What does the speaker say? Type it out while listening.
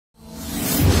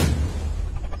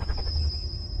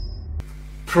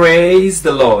Praise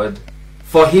the Lord,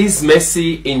 for his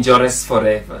mercy endures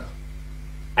forever.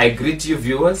 I greet you,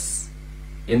 viewers,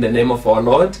 in the name of our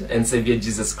Lord and Savior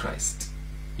Jesus Christ.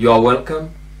 You are welcome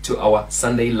to our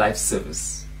Sunday live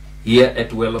service here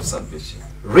at Well of Salvation.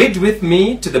 Read with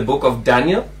me to the book of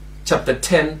Daniel, chapter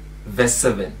 10, verse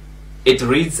 7. It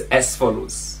reads as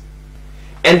follows.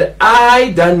 And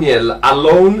I, Daniel,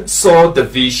 alone saw the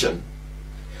vision.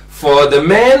 For the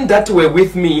men that were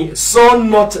with me saw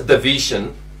not the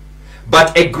vision,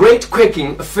 but a great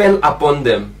quaking fell upon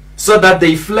them, so that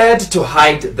they fled to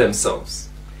hide themselves.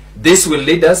 This will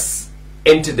lead us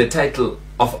into the title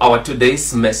of our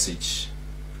today's message,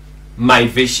 My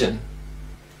Vision.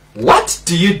 What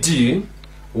do you do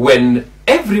when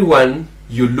everyone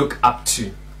you look up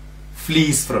to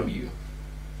flees from you?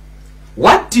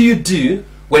 What do you do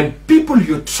when people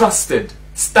you trusted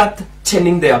start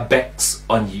turning their backs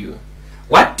on you?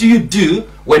 What do you do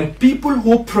when people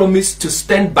who promise to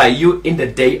stand by you in the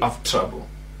day of trouble,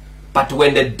 but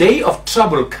when the day of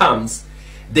trouble comes,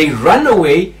 they run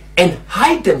away and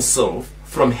hide themselves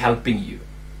from helping you?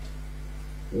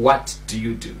 What do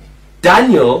you do?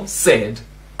 Daniel said,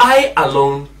 I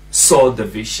alone saw the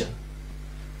vision.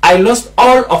 I lost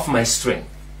all of my strength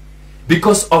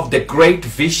because of the great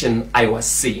vision I was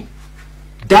seeing.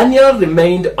 Daniel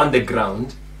remained on the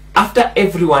ground after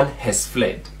everyone has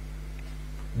fled,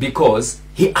 because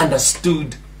he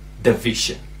understood the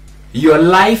vision. Your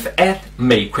life earth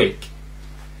may quake.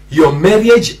 Your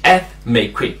marriage earth may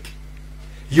quake.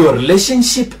 Your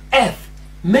relationship earth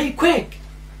may quake.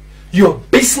 Your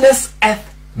business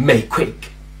earth may quake.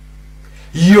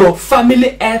 Your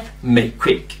family earth may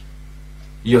quake.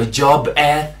 Your job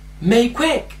earth may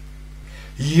quake.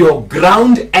 Your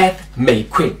ground earth may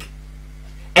quake.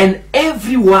 And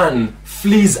everyone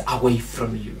flees away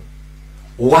from you.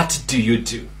 What do you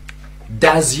do?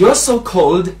 Does your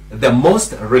so-called the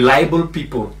most reliable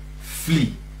people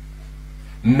flee?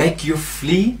 Make you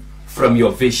flee from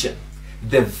your vision,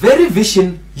 the very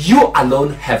vision you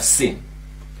alone have seen?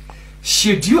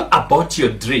 Should you abort your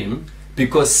dream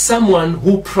because someone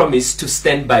who promised to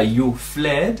stand by you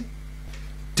fled?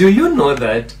 Do you know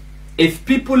that if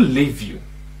people leave you,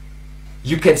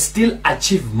 you can still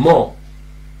achieve more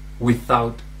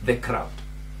without the crowd?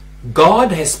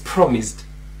 God has promised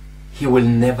He will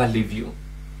never leave you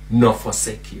nor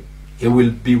forsake you. He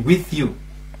will be with you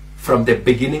from the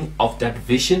beginning of that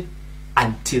vision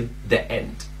until the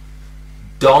end.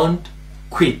 Don't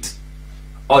quit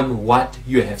on what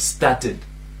you have started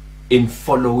in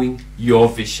following your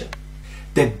vision.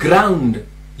 The ground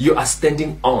you are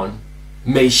standing on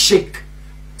may shake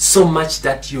so much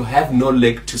that you have no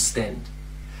leg to stand.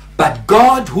 But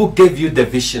God who gave you the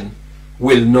vision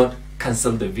will not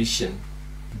cancel the vision.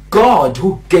 God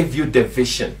who gave you the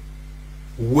vision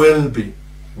will be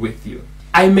with you.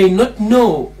 I may not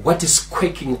know what is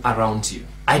quaking around you.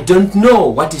 I don't know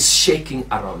what is shaking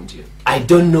around you. I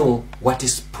don't know what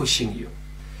is pushing you.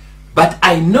 But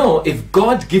I know if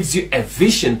God gives you a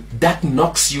vision that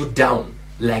knocks you down,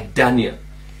 like Daniel,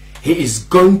 He is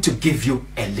going to give you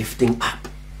a lifting up.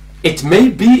 It may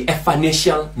be a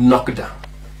financial knockdown.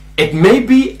 It may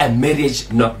be a marriage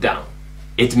knockdown.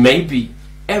 It may be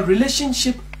a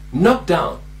relationship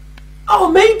knockdown,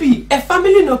 or maybe a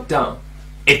family knockdown.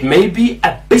 It may be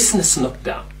a business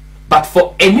knockdown. But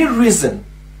for any reason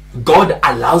God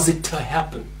allows it to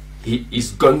happen, He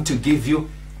is going to give you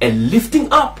a lifting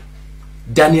up.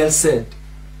 Daniel said,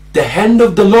 the hand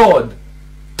of the Lord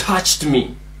touched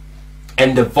me,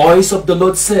 and the voice of the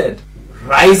Lord said,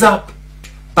 rise up.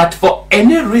 But for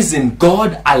any reason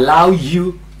God allow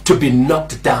you to be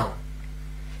knocked down,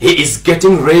 He is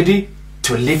getting ready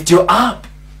to lift you up.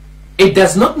 It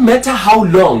does not matter how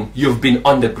long you've been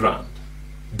on the ground.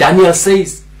 Daniel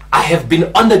says, I have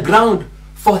been on the ground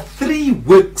for 3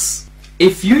 weeks.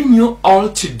 If you knew all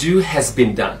to do has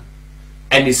been done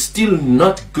and is still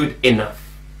not good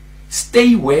enough,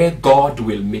 stay where God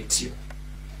will meet you.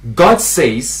 God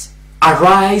says,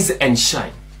 arise and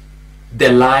shine.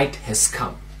 The light has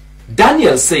come.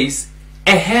 Daniel says,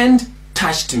 a hand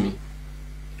touched me,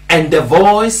 and the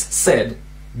voice said,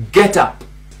 get up.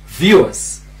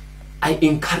 Viewers, I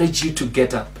encourage you to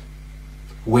get up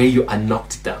where you are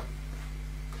knocked down.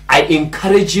 I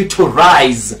encourage you to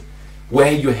rise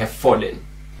where you have fallen.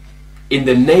 In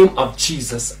the name of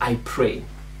Jesus, I pray.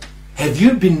 Have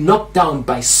you been knocked down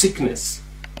by sickness?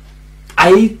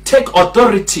 I take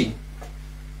authority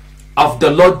of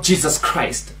the Lord Jesus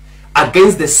Christ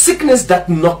against the sickness that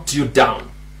knocked you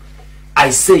down. I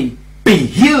say, be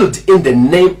healed in the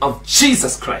name of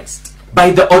Jesus Christ. By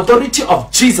the authority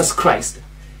of Jesus Christ,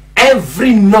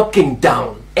 every knocking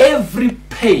down, every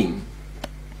pain,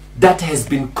 that has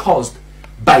been caused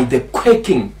by the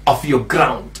quaking of your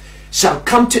ground shall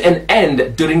come to an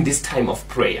end during this time of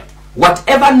prayer.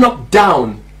 Whatever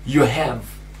knockdown you have,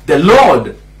 the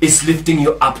Lord is lifting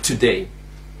you up today.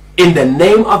 In the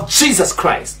name of Jesus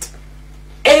Christ,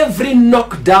 every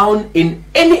knockdown in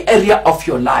any area of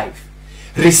your life,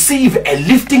 receive a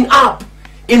lifting up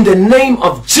in the name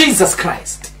of Jesus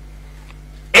Christ.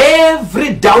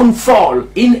 Every downfall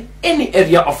in any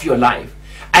area of your life,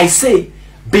 I say,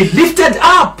 be lifted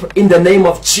up in the name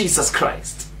of Jesus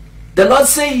Christ. The Lord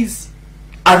says,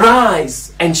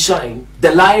 arise and shine.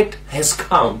 The light has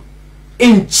come.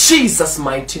 In Jesus'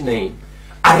 mighty name,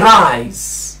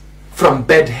 arise from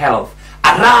bad health.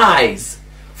 Arise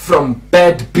from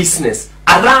bad business.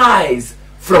 Arise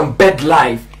from bad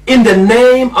life. In the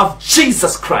name of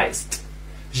Jesus Christ,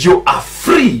 you are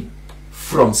free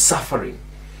from suffering.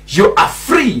 You are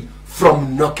free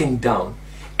from knocking down.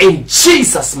 In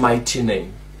Jesus' mighty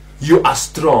name, you are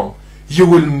strong. You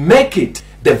will make it.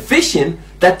 The vision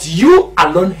that you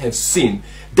alone have seen,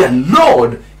 the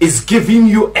Lord is giving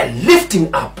you a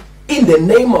lifting up in the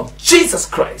name of Jesus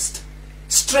Christ.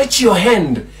 Stretch your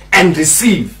hand and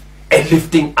receive a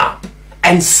lifting up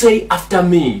and say after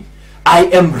me, I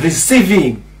am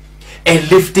receiving a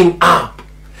lifting up.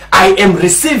 I am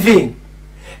receiving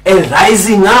a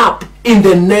rising up in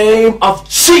the name of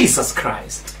Jesus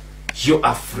Christ. You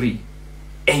are free.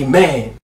 Amen.